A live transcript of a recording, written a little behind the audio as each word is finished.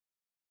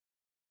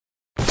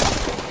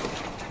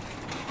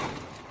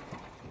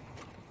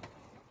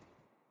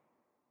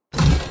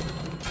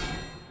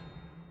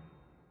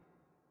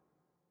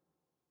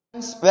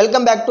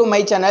Welcome back to my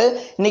channel.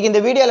 இன்றைக்கி இந்த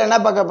வீடியோவில் என்ன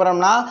பார்க்க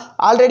போகிறோம்னா,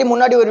 ஆல்ரெடி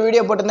முன்னாடி ஒரு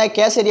வீடியோ போட்டிருந்தேன்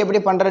கேசரி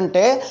எப்படி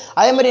பண்ணுறேன்ட்டு.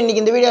 அதே மாதிரி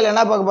இன்றைக்கி இந்த வீடியோவில்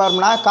என்ன பார்க்க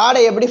போகிறோம்னா,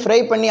 காடை எப்படி ஃப்ரை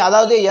பண்ணி,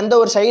 அதாவது எந்த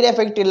ஒரு சைடு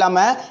எஃபெக்ட்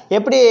இல்லாமல்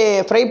எப்படி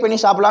ஃப்ரை பண்ணி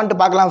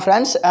சாப்பிட்லான்ட்டு பார்க்கலாம்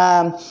ஃப்ரெண்ட்ஸ்.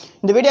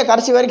 இந்த வீடியோ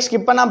கடைசி வரைக்கும்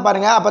ஸ்கிப் பண்ணாமல்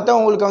பாருங்கள். அப்போ தான்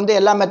உங்களுக்கு வந்து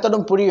எல்லா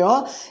மெத்தடும் புரியும்.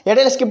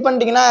 இடையில ஸ்கிப்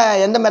பண்ணிட்டீங்கன்னா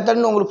எந்த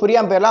மெத்தட்னு உங்களுக்கு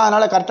புரியாமல் போயிடலாம்.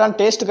 அதனால் கரெக்டான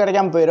டேஸ்ட்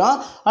கிடைக்காம போயிடும்.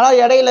 ஆனால்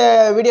இடையில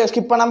வீடியோ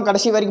ஸ்கிப் பண்ணாமல்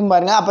கடைசி வரைக்கும்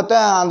பாருங்கள். அப்போ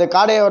தான் அந்த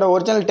காடையோட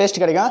ஒரிஜினல்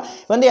டேஸ்ட் கிடைக்கும்.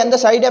 வந்து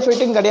எந்த சைடு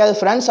எஃபெக்ட்டும் கிடையாது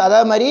ஃப்ரெண்ட்ஸ்.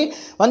 அதே மாதிரி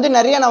வந்து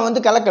நிறைய நான்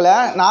வந்து கலக்கலை.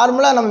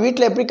 நார்மலாக நம்ம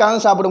வீட்டில் எப்படி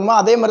கலந்து சாப்பிடுமோ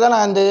அதே மாதிரி தான்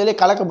நான் இந்த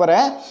இதில் கலக்க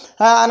போகிறேன்.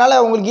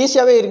 அதனால் உங்களுக்கு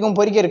ஈஸியாகவே இருக்கும்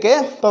பொரிக்கிறதுக்கு.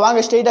 இப்போ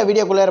வாங்க ஸ்ட்ரெயிட்டாக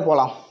வீடியோக்குள்ளே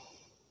போகலாம்.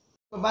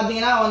 இப்போ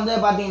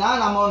பார்த்தீங்கன்னா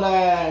நம்மளோட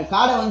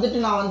காடை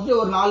நான்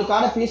ஒரு 4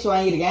 காடை பீஸ்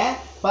வாங்கியிருக்கேன்.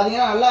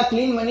 பார்த்தீங்கன்னா நல்லா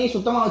க்ளீன் பண்ணி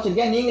சுத்தமாக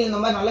வச்சுருக்கேன். நீங்கள் இந்த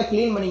மாதிரி நல்லா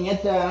க்ளீன் பண்ணிங்க,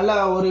 நல்லா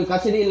ஒரு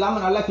கசடி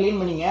இல்லாமல் நல்லா க்ளீன்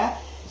பண்ணிங்க.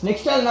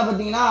 நெக்ஸ்ட் என்ன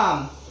பார்த்தீங்கன்னா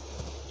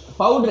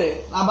பவுட்ரு.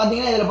 நான்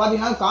பார்த்தீங்கன்னா இதில்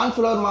பார்த்தீங்கன்னா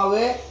கார்ன்ஃப்ளவர்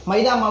மாவு,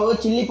 மைதா மாவு,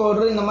 சில்லி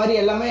பவுட்ரு, இந்த மாதிரி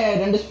எல்லாமே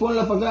 2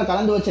 ஸ்பூனில் பக்கம்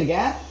கலந்து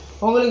வச்சுருக்கேன்.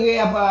 உங்களுக்கு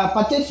அப்போ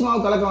பச்சரிசி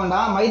மாவு கலக்க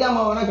வேண்டாம், மைதா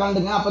மாவு வேணால்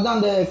கலந்துங்க. அப்போ தான்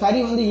அந்த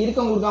கறி வந்து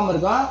இறுக்கம் கொடுக்காமல்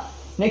இருக்கும்.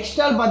 நெக்ஸ்ட்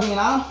ஆல்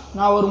பார்த்தீங்கன்னா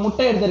நான் ஒரு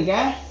முட்டை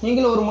எடுத்திருக்கேன்.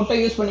 நீங்களும் ஒரு முட்டை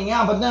யூஸ் பண்ணிங்க.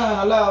 அப்போ தான்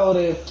நல்லா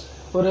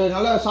ஒரு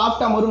நல்லா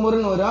சாஃப்டாக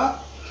மொறுன்னு வரும்.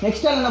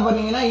 நெக்ஸ்ட் ஆல் என்ன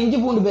பார்த்தீங்கன்னா இஞ்சி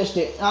பூண்டு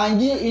பேஸ்ட்டு.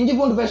 இஞ்சி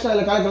பூண்டு பேஸ்ட்டு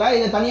அதில் கலக்கலை,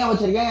 இதை தனியாக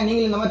வச்சுருக்கேன்.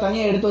 நீங்களும் இந்த மாதிரி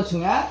தனியாக எடுத்து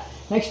வச்சுங்க.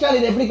 நெக்ஸ்ட் ஆல்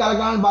இது எப்படி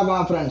கலக்கலாம்னு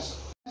பார்க்கலாம் ஃப்ரெண்ட்ஸ்.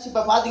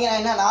 இப்போ பார்த்தீங்கன்னா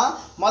என்னென்னா,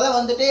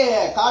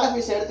 காடை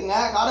பீஸ் எடுத்துங்க.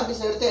 காடை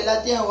பீஸ் எடுத்து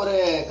எல்லாத்தையும் ஒரு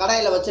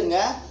கடாயில்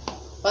வச்சுருங்க.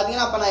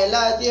 பார்த்தீங்கன்னா அப்போ நான்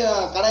எல்லாத்தையும்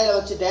கடாயில்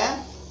வச்சுட்டேன்.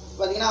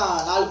 பார்த்தீங்கன்னா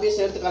 4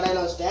 பீஸ் எடுத்து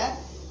கடாயில் வச்சுட்டேன்.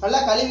 நல்லா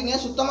கழுவிங்க,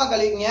 சுத்தமாக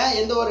கழுவிங்க,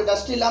 எந்த ஒரு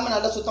டஸ்ட் இல்லாமல்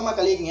நல்லா சுத்தமாக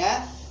கழுவிங்க.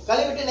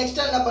 கழுவிட்டு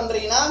நெக்ஸ்ட் என்ன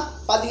பண்ணுறீங்கன்னா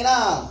பார்த்தீங்கன்னா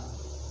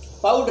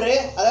பவுட்ரு,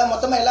 அதாவது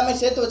மொத்தமாக எல்லாமே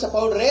சேர்த்து வச்ச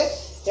பவுட்ரு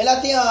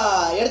எல்லாத்தையும்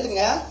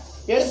எடுத்துங்க.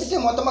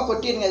 எடுத்துகிட்டு மொத்தமாக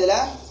கொட்டிடுங்க. இதில்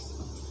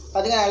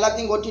பார்த்தீங்கன்னா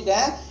எல்லாத்தையும்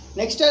கொட்டிட்டேன்.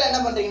 நெக்ஸ்ட் என்ன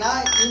பண்ணுறீங்கன்னா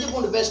இஞ்சி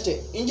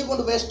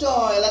பூண்டு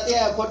பேஸ்ட்டும்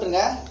எல்லாத்தையும்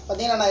போட்டுருங்க.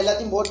 பார்த்தீங்கன்னா நான்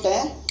எல்லாத்தையும்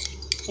போட்டேன்.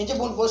 இஞ்சி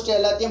பூண்டு பேஸ்ட்டு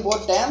எல்லாத்தையும்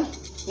போட்டேன்.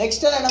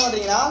 நெக்ஸ்ட் என்ன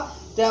பண்ணுறீங்கன்னா,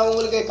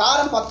 உங்களுக்கு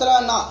காரம்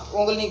பத்தலைன்னா,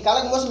 உங்களுக்கு நீங்கள்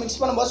கலக்கும்போது மிக்ஸ்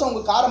பண்ணும்போது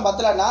உங்களுக்கு காரம்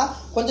பத்தலைன்னா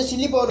கொஞ்சம்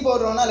சில்லி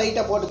பவுடர் வேணால்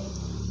லைட்டாக போட்டு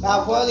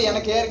நான் போகுது.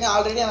 எனக்கு ஏற்கனவே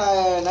ஆல்ரெடி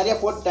நான் நிறையா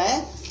போட்டேன்.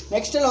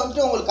 நெக்ஸ்ட்டில்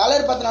உங்களுக்கு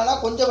கலர் பத்தலைன்னா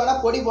கொஞ்சம்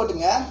வேணால் பொடி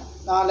போட்டுங்க.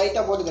 நான்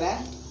லைட்டாக போட்டுக்கிறேன்.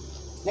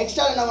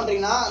 நெக்ஸ்ட் என்ன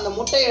பண்ணுறீங்கன்னா, அந்த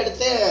முட்டையை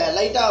எடுத்து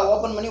லைட்டாக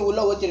ஓப்பன் பண்ணி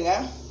உள்ளே ஊற்றிடுங்க.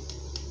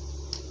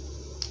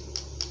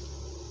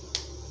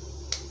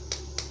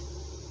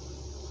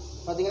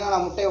 பார்த்தீங்கன்னா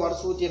நான் முட்டையை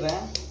உடச்சி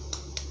ஊற்றிடுறேன்.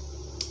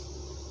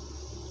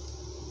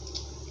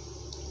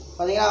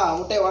 பார்த்தீங்கன்னா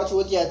முட்டையை உடச்சி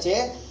ஊற்றியாச்சு.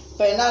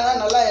 இப்போ என்னன்னா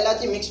நல்லா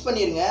எல்லாத்தையும் மிக்ஸ்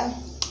பண்ணிடுங்க.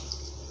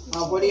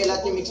 பொடி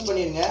எல்லாத்தையும் மிக்ஸ்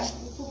பண்ணிடுங்க.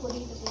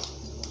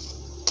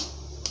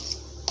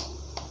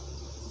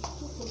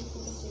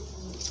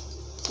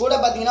 கூட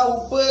பார்த்தீங்கன்னா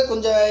உப்பு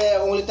கொஞ்சம்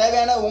உங்களுக்கு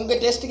தேவையான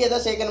உங்கள் டேஸ்ட்டுக்கு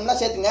எதாவது சேர்க்கணும்னா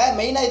சேர்த்துங்க.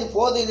 மெயினாக இது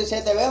போதும், இது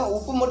சேர்த்தவே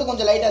உப்பு மட்டும்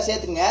கொஞ்சம் லைட்டாக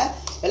சேர்த்துங்க.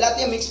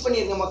 எல்லாத்தையும் மிக்ஸ்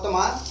பண்ணிடுங்க.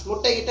 மொத்தமாக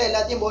முட்டை கிட்ட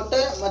எல்லாத்தையும் போட்டு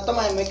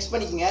மொத்தமாக மிக்ஸ்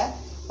பண்ணிக்கங்க.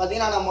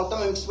 பார்த்தீங்கன்னா நான்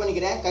மொத்தமாக மிக்ஸ்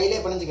பண்ணிக்கிறேன்,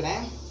 கையிலே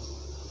பிணைஞ்சிக்கிறேன்.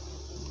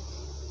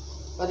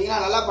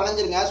 பார்த்தீங்கன்னா நல்லா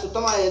பிணைஞ்சிருங்க.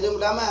 சுத்தமாக எதுவும்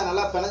இல்லாமல்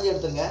நல்லா பிணைஞ்சி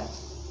எடுத்துருங்க.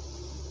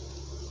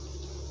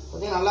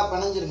 பார்த்தீங்கன்னா நல்லா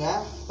பிணைஞ்சிருங்க.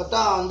 இப்போ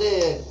தான்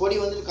பொடி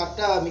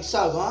கரெக்டாக மிக்ஸ்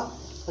ஆகும்.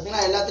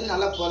 பார்த்தீங்கன்னா எல்லாத்துலேயும்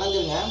நல்லா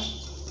பிணைஞ்சிருங்க.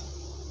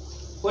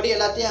 பொடி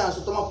எல்லாத்தையும்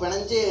சுத்தமாக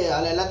பிணைஞ்சி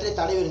அதில் எல்லாத்துலேயும்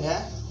தடவிடுங்க.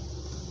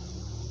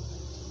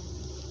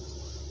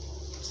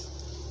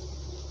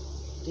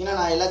 பார்த்தீங்கன்னா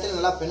நான் எல்லாத்தையும்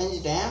நல்லா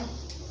பிணைஞ்சிட்டேன்.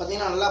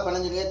 பார்த்தீங்கன்னா நல்லா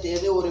பிணைஞ்சிருங்க.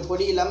 எது ஒரு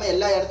பொடி இல்லாமல்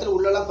எல்லா இடத்துலையும்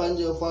உள்ளெல்லாம்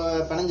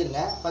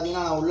பிணைஞ்சிருங்க.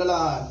 பார்த்தீங்கன்னா நான்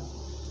உள்ளெல்லாம்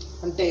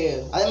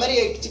அதே மாதிரி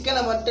சிக்கனை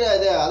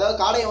அதாவது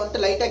காடையை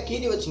லைட்டாக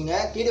கீறி வச்சுங்க.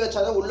 கீறி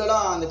வச்சாதான்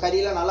உள்ளெல்லாம் அந்த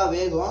கறியெல்லாம் நல்லா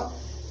வேகும்.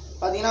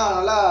 பார்த்தீங்கன்னா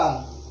நல்லா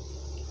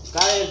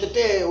காயை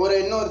எடுத்துகிட்டு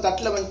இன்னொரு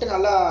தட்டில்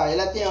நல்லா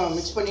எல்லாத்தையும்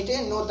மிக்ஸ் பண்ணிவிட்டு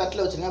இன்னொரு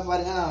தட்டில் வச்சுருங்க.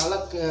 பாருங்கள் நான் நல்லா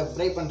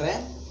ஃப்ரை பண்ணுறேன்.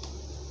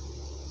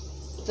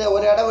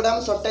 ஒரு இடம்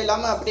விடாமல் சொட்டை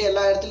இல்லாமல் அப்படியே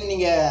எல்லா இடத்துலையும்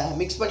நீங்கள்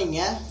மிக்ஸ் பண்ணிங்க.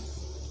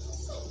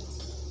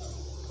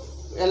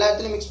 எல்லா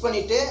இடத்துலையும் மிக்ஸ்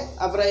பண்ணிவிட்டு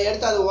அப்புறம்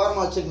எடுத்து அது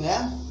ஓரமாக வச்சுருங்க.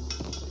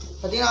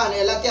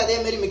 பார்த்தீங்கன்னா எல்லாத்தையும்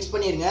அதேமாரி மிக்ஸ்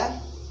பண்ணிடுங்க.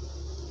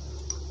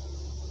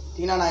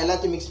 நான்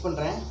எல்லாத்தையும் மிக்ஸ்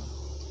பண்ணுறேன்.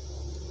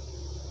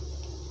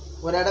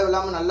 ஒரு இடம்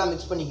இல்லாமல் நல்லா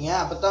மிக்ஸ் பண்ணிக்கங்க.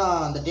 அப்போ தான்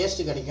அந்த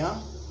டேஸ்ட்டு கிடைக்கும்.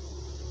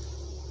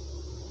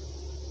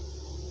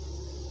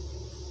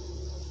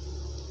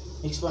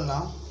 மிக்ஸ்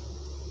பண்ணலாம்.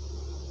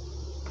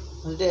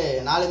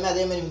 நாலுமே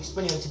அதேமாதிரி மிக்ஸ்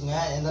பண்ணி வச்சுக்கோங்க.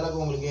 எந்த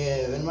அளவுக்கு உங்களுக்கு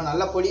வேணுமோ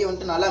நல்லா பொடியை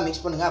நல்லா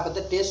மிக்ஸ் பண்ணுங்கள். அப்போ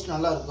தான் டேஸ்ட்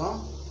நல்லாயிருக்கும்.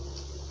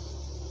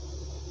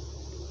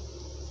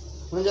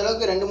 முடிஞ்ச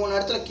அளவுக்கு 2-3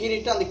 இடத்துல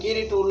கீறிட்டு அந்த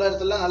கீறிட்டு உள்ள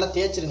இடத்துல நல்லா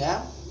தேய்ச்சிருங்க.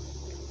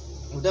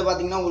 இதை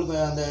பார்த்தீங்கன்னா உங்களுக்கு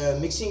அந்த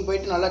மிக்சிங்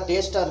போயிட்டு நல்லா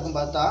டேஸ்ட்டாக இருக்கும்.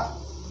 பார்த்தா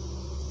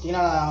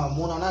பார்த்தீங்கன்னா நான்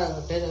 3 ஒன்றா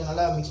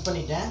நல்லா மிக்ஸ்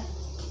பண்ணிட்டேன்.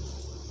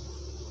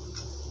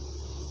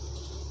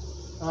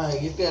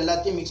 இருக்க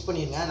எல்லாத்தையும் மிக்ஸ்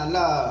பண்ணிடுங்க.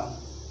 நல்லா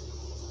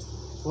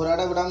ஒரு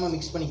இடம் விடாமல்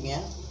மிக்ஸ்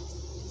பண்ணிக்கங்க.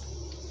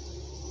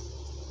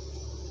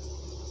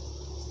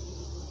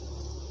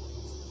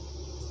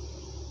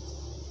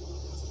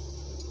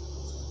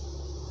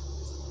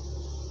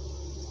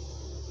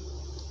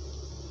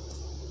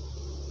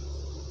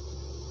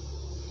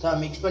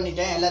 மிக்ஸ்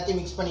பண்ணிட்டேன். எல்லாத்தையும்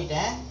மிக்ஸ்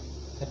பண்ணிட்டேன்.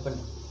 கட்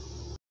பண்ணி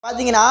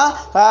பார்த்தீங்கன்னா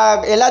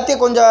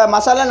எல்லாத்தையும் கொஞ்சம்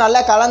மசாலா நல்லா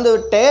கலந்து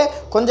விட்டு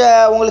கொஞ்சம்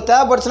உங்களுக்கு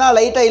தேவைப்படுச்சுன்னா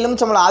லைட்டாக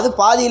எலுமிச்சம்பழம், அது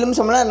பாதி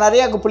எலுமிச்சம்பழம்,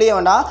 நிறையா புளிய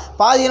வேண்டாம்,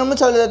 பாதி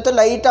எலுமிச்சம்பழத்தை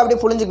லைட்டாக அப்படியே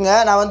புளிஞ்சுக்குங்க.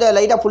 நான் வந்து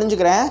லைட்டாக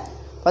புளிஞ்சுக்கிறேன்.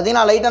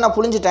 பார்த்தீங்கன்னா லைட்டாக நான்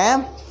புளிஞ்சிட்டேன்.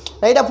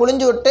 லைட்டாக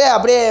புளிஞ்சு விட்டு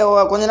அப்படியே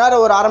கொஞ்சம்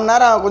நேரம் ஒரு 1/2 மணி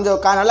நேரம்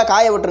கொஞ்சம் நல்லா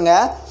காய விட்டுருங்க.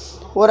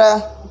 ஒரு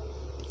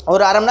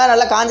 1/2 மணி நேரம்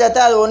நல்லா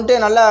காஞ்சாத்தான் அது வந்துட்டு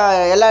நல்லா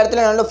எல்லா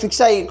இடத்துலையும் நல்லா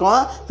ஃபிக்ஸ்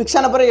ஆகிருக்கும். ஃபிக்ஸ்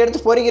ஆன பிறகு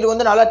எடுத்து பொரிக்கிறது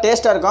வந்து நல்லா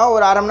டேஸ்ட்டாக இருக்கும்.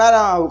 ஒரு 1/2 மணி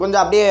நேரம்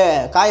கொஞ்சம் அப்படியே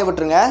காய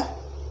விட்டுருங்க.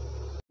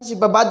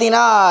 இப்போ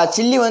பார்த்தீங்கன்னா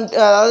சில்லி வந்து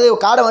அதாவது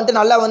காடை வந்துட்டு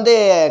நல்லா வந்து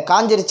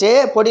காஞ்சிருச்சு,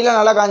 பொடியெலாம்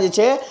நல்லா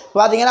காஞ்சிச்சு.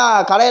 பார்த்தீங்கன்னா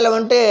கடையில்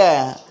வந்துட்டு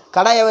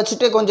கடாயை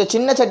வச்சுட்டு கொஞ்சம்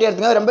சின்ன சட்டி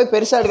எடுத்துங்க, ரொம்ப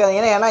பெருசாக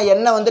எடுக்காதீங்க. ஏன்னா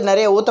எண்ணெய் வந்து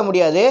நிறைய ஊற்ற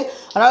முடியாது.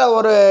 அதனால்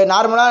ஒரு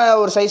நார்மலான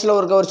ஒரு சைஸில்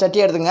ஒரு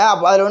சட்டி எடுத்துங்க.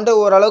 அப்போ அதில் வந்துட்டு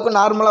ஓரளவுக்கு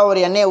நார்மலாக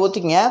ஒரு எண்ணெயை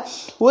ஊற்றிங்க.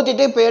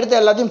 ஊற்றிட்டு இப்போ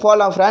எடுத்து எல்லாத்தையும்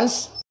போடலாம்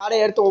ஃப்ரெண்ட்ஸ்.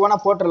 காடையை எடுத்து ஒவ்வொன்றா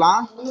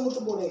போட்டுடலாம்.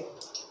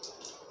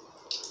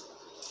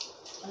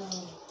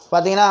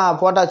 பார்த்தீங்கன்னா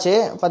போட்டாச்சு.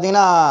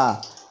 பார்த்தீங்கன்னா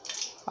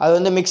அது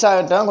வந்து மிக்ஸ்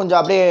ஆகட்டும், கொஞ்சம்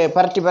அப்படியே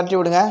பரட்டி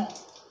விடுங்க.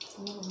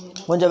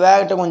 கொஞ்சம்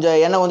வேகட்டும், கொஞ்சம்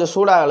எண்ணெய் கொஞ்சம்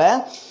சூடாகலை,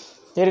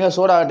 இருங்க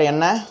சூடாகட்டும்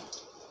எண்ணெய்.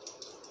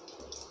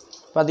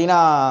 பார்த்திங்கன்னா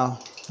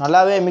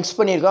நல்லாவே மிக்ஸ்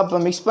பண்ணியிருக்கோம். இப்போ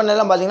மிக்ஸ்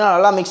பண்ணதெல்லாம் பார்த்திங்கன்னா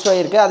நல்லா மிக்ஸ்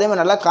ஆகிருக்கு.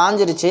 அதேமாதிரி நல்லா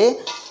காஞ்சிருச்சு.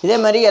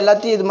 இதேமாதிரி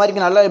எல்லாத்தையும் இது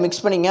மாதிரி நல்லா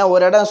மிக்ஸ் பண்ணிங்க.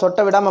 ஒரு இடம்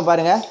சொட்டை விடாமல்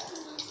பாருங்கள்,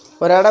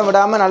 ஒரு இடம்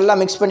விடாமல் நல்லா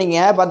மிக்ஸ் பண்ணிங்க.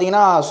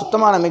 பார்த்திங்கன்னா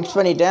சுத்தமாக நான் மிக்ஸ்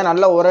பண்ணிவிட்டேன்.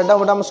 நல்லா ஒரு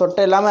இடம் விடாமல்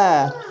சொட்டை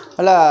இல்லாமல்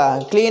நல்லா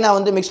க்ளீனாக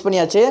வந்து மிக்ஸ்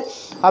பண்ணியாச்சு.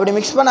 அப்படி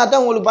மிக்ஸ் பண்ணால்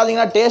தான் உங்களுக்கு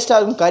பார்த்திங்கன்னா டேஸ்ட்டாக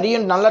இருக்கும்.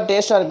 கறியும் நல்லா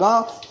டேஸ்ட்டாக இருக்கும்.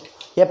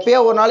 எப்போயோ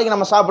ஒரு நாளைக்கு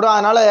நம்ம சாப்பிடுவோம்.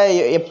 அதனால்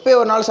எப்போயோ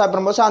ஒரு நாள்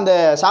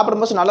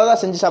சாப்பிடும்போது நல்லா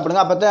தான் செஞ்சு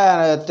சாப்பிடுங்க. அப்போ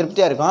தான்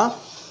திருப்தியாக இருக்கும்.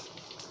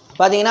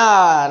 பார்த்தீங்கன்னா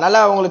நல்லா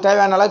உங்களுக்கு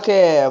தேவையான அளவுக்கு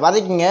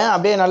வதக்கிங்க.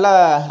 அப்படியே நல்லா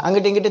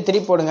அங்கிட்டு இங்கிட்டு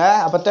திருப்பி போடுங்க.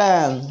 அப்போ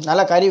தான்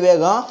நல்லா கறி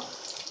வேகும்.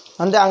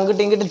 வந்து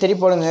அங்கிட்டு இங்கிட்டு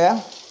திருப்பி போடுங்க.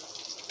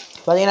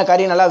 பார்த்தீங்கன்னா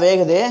கறி நல்லா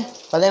வேகுது.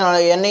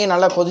 பார்த்தீங்கன்னா எண்ணெயும்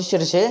நல்லா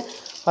கொதிச்சிருச்சு.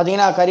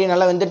 பார்த்தீங்கன்னா கறி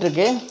நல்லா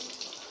வெந்துட்டுருக்கு.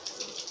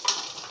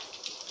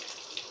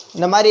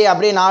 இந்த மாதிரி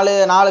அப்படியே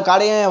 4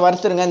 காடையும்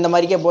வறுத்துருங்க இந்த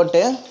மாதிரிக்கே போட்டு.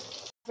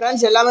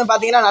 ஃப்ரெண்ட்ஸ் எல்லாமே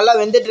பார்த்தீங்கன்னா நல்லா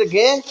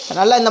வெந்துட்டுருக்கு.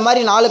 நல்லா இந்த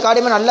மாதிரி 4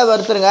 காடையுமே நல்லா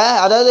வறுத்துருங்க.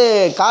 அதாவது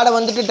காடை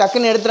வந்துட்டு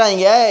டக்குன்னு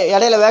எடுத்துறாங்க,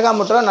 இடையில வேகாம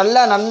விட்டுரும்.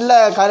 நல்ல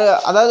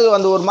அதாவது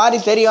அந்த ஒரு மாதிரி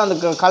தெரியும்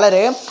அந்த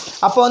கலரு.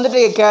 அப்போ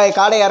வந்துட்டு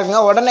காடை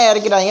இறக்குங்க. உடனே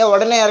இறக்கிறாங்க.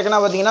 உடனே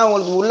இறக்குனா பார்த்தீங்கன்னா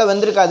உங்களுக்கு உள்ளே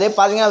வெந்திருக்காது.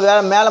 பார்த்தீங்கன்னா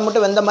மேலே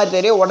மட்டும் வெந்த மாதிரி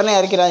தெரியும். உடனே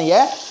இறக்கிறாங்க.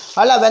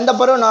 அதெல்லாம் வெந்த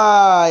பிறகு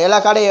நான் எல்லா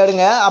காடையும்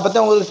எடுங்க. அப்போ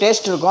தான் உங்களுக்கு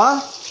டேஸ்ட் இருக்கும்.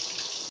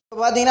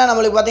 இப்போ பார்த்தீங்கன்னா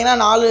நம்மளுக்கு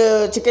பார்த்தீங்கன்னா 4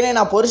 சிக்கனையும்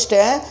நான்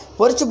பொரிச்சிட்டேன்.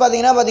 பொரிச்சு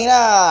பார்த்தீங்கன்னா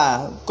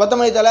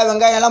கொத்தமல்லி தழை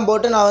வெங்காயம்லாம்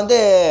போட்டு நான் வந்து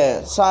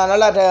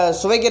நல்லா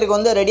சுவைக்கிறதுக்கு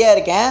வந்து ரெடியாக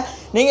இருக்கேன்.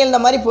 நீங்கள் இந்த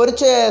மாதிரி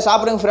பொரித்து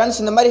சாப்பிடுங்க ஃப்ரெண்ட்ஸ்.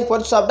 இந்த மாதிரி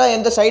பொரித்து சாப்பிட்டா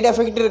எந்த சைடு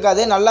எஃபெக்ட்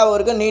இருக்காது. நல்லாவும்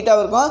இருக்கும்,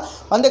 நீட்டாகவும் இருக்கும்.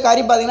 வந்து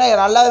கறி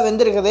பார்த்தீங்கன்னா நல்லாவே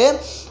வெந்திருக்குது.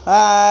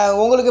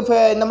 உங்களுக்கு இப்போ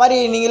இந்த மாதிரி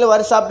நீங்களும்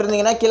வறுத்து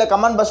சாப்பிட்ருந்தீங்கன்னா கீழே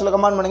கமெண்ட் பாக்ஸில்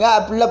கமெண்ட் பண்ணுங்கள்.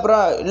 அப்படி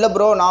இல்லை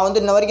ப்ரோ நான்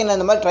வந்து இன்ன வரைக்கும் நான்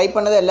இந்த மாதிரி ட்ரை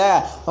பண்ணதே இல்லை,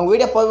 உங்கள்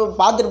வீடியோ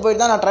பார்த்துட்டு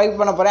போயிட்டு தான் நான் ட்ரை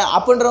பண்ண போகிறேன்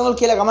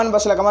அப்படின்றவங்களுக்கு கீழே கமெண்ட்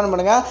பாக்ஸில் கமெண்ட்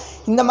பண்ணுங்கள்.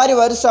 இந்த மாதிரி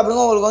வறுத்து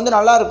சாப்பிடுங்க, உங்களுக்கு வந்து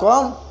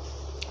நல்லாயிருக்கும்.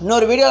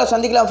 இன்னொரு வீடியோவில்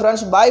சந்திக்கலாம்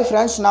ஃப்ரெண்ட்ஸ். Bye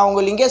friends. நான்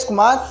உங்கள் லிங்கேஷ்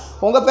குமார்.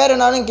 உங்கள் பேர்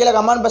என்னாலும் கீழே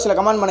கமெண்ட் பாக்ஸில்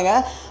கமெண்ட்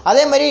பண்ணுங்கள்.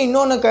 அதே மாதிரி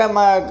இன்னொன்று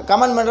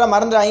கமெண்ட் பண்ணுற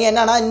மறந்துடாங்க.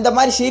 என்னென்னா இந்த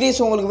மாதிரி சீரீஸ்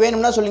உங்களுக்கு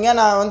வேணும்னா சொல்லுங்கள்.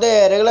 நான் வந்து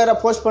ரெகுலராக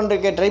போஸ்ட்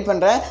பண்ணுறதுக்கு ட்ரை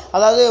பண்ணுறேன்.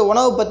 அதாவது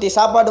உணவு பற்றி,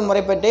 சாப்பாடு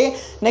முறை பற்றி.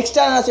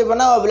 நெக்ஸ்ட்டாக என்ன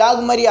செய்வேன்னா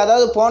விலாக் மாதிரி,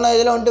 அதாவது போன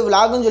இதில் வந்துட்டு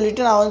விலாகுன்னு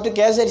சொல்லிவிட்டு நான் வந்துட்டு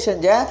கேசரி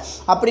செஞ்சேன்.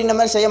 அப்படி இந்த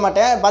மாதிரி செய்ய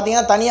மாட்டேன்.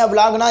 பார்த்தீங்கன்னா தனியாக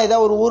விலாகுனா ஏதோ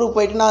ஒரு ஊருக்கு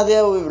போயிட்டு நான்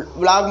அதே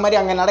விலாக் மாதிரி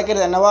அங்கே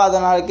நடக்கிறது என்னவோ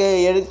அதை நான்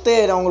எடுத்து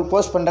நான் உங்களுக்கு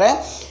போஸ்ட் பண்ணுறேன்.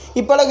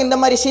 இப்போலாம் இந்த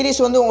மாதிரி சீரீஸ்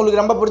வந்து உங்களுக்கு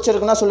ரொம்ப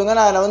பிடிச்சிருக்குன்னா சொல்லுங்கள்.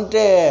 நான்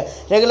வந்துட்டு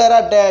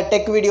ரெகுலராக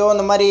டெக் வீடியோ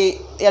இந்த மாதிரி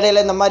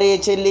இடையில இந்த மாதிரி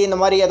சில்லி இந்த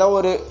மாதிரி ஏதோ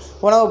ஒரு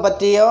உணவு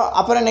பற்றியோ,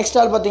 அப்புறம் நெக்ஸ்ட்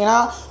ஆள் பார்த்தீங்கன்னா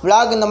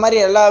விலாக் இந்த மாதிரி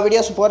எல்லா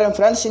வீடியோஸும் போடுறேன்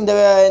ஃப்ரெண்ட்ஸ்.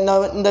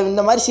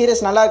 இந்த மாதிரி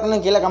சீரியஸ் நல்லா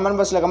இருக்குன்னு கீழே கமெண்ட்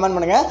பாக்ஸில் கமெண்ட்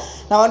பண்ணுங்கள்.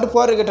 நான் வந்துட்டு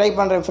போகிறதுக்கு ட்ரை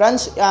பண்ணுறேன்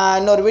ஃப்ரெண்ட்ஸ்.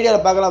 இன்னொரு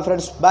வீடியோவில் பார்க்கலாம்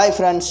ஃப்ரெண்ட்ஸ். Bye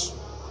friends.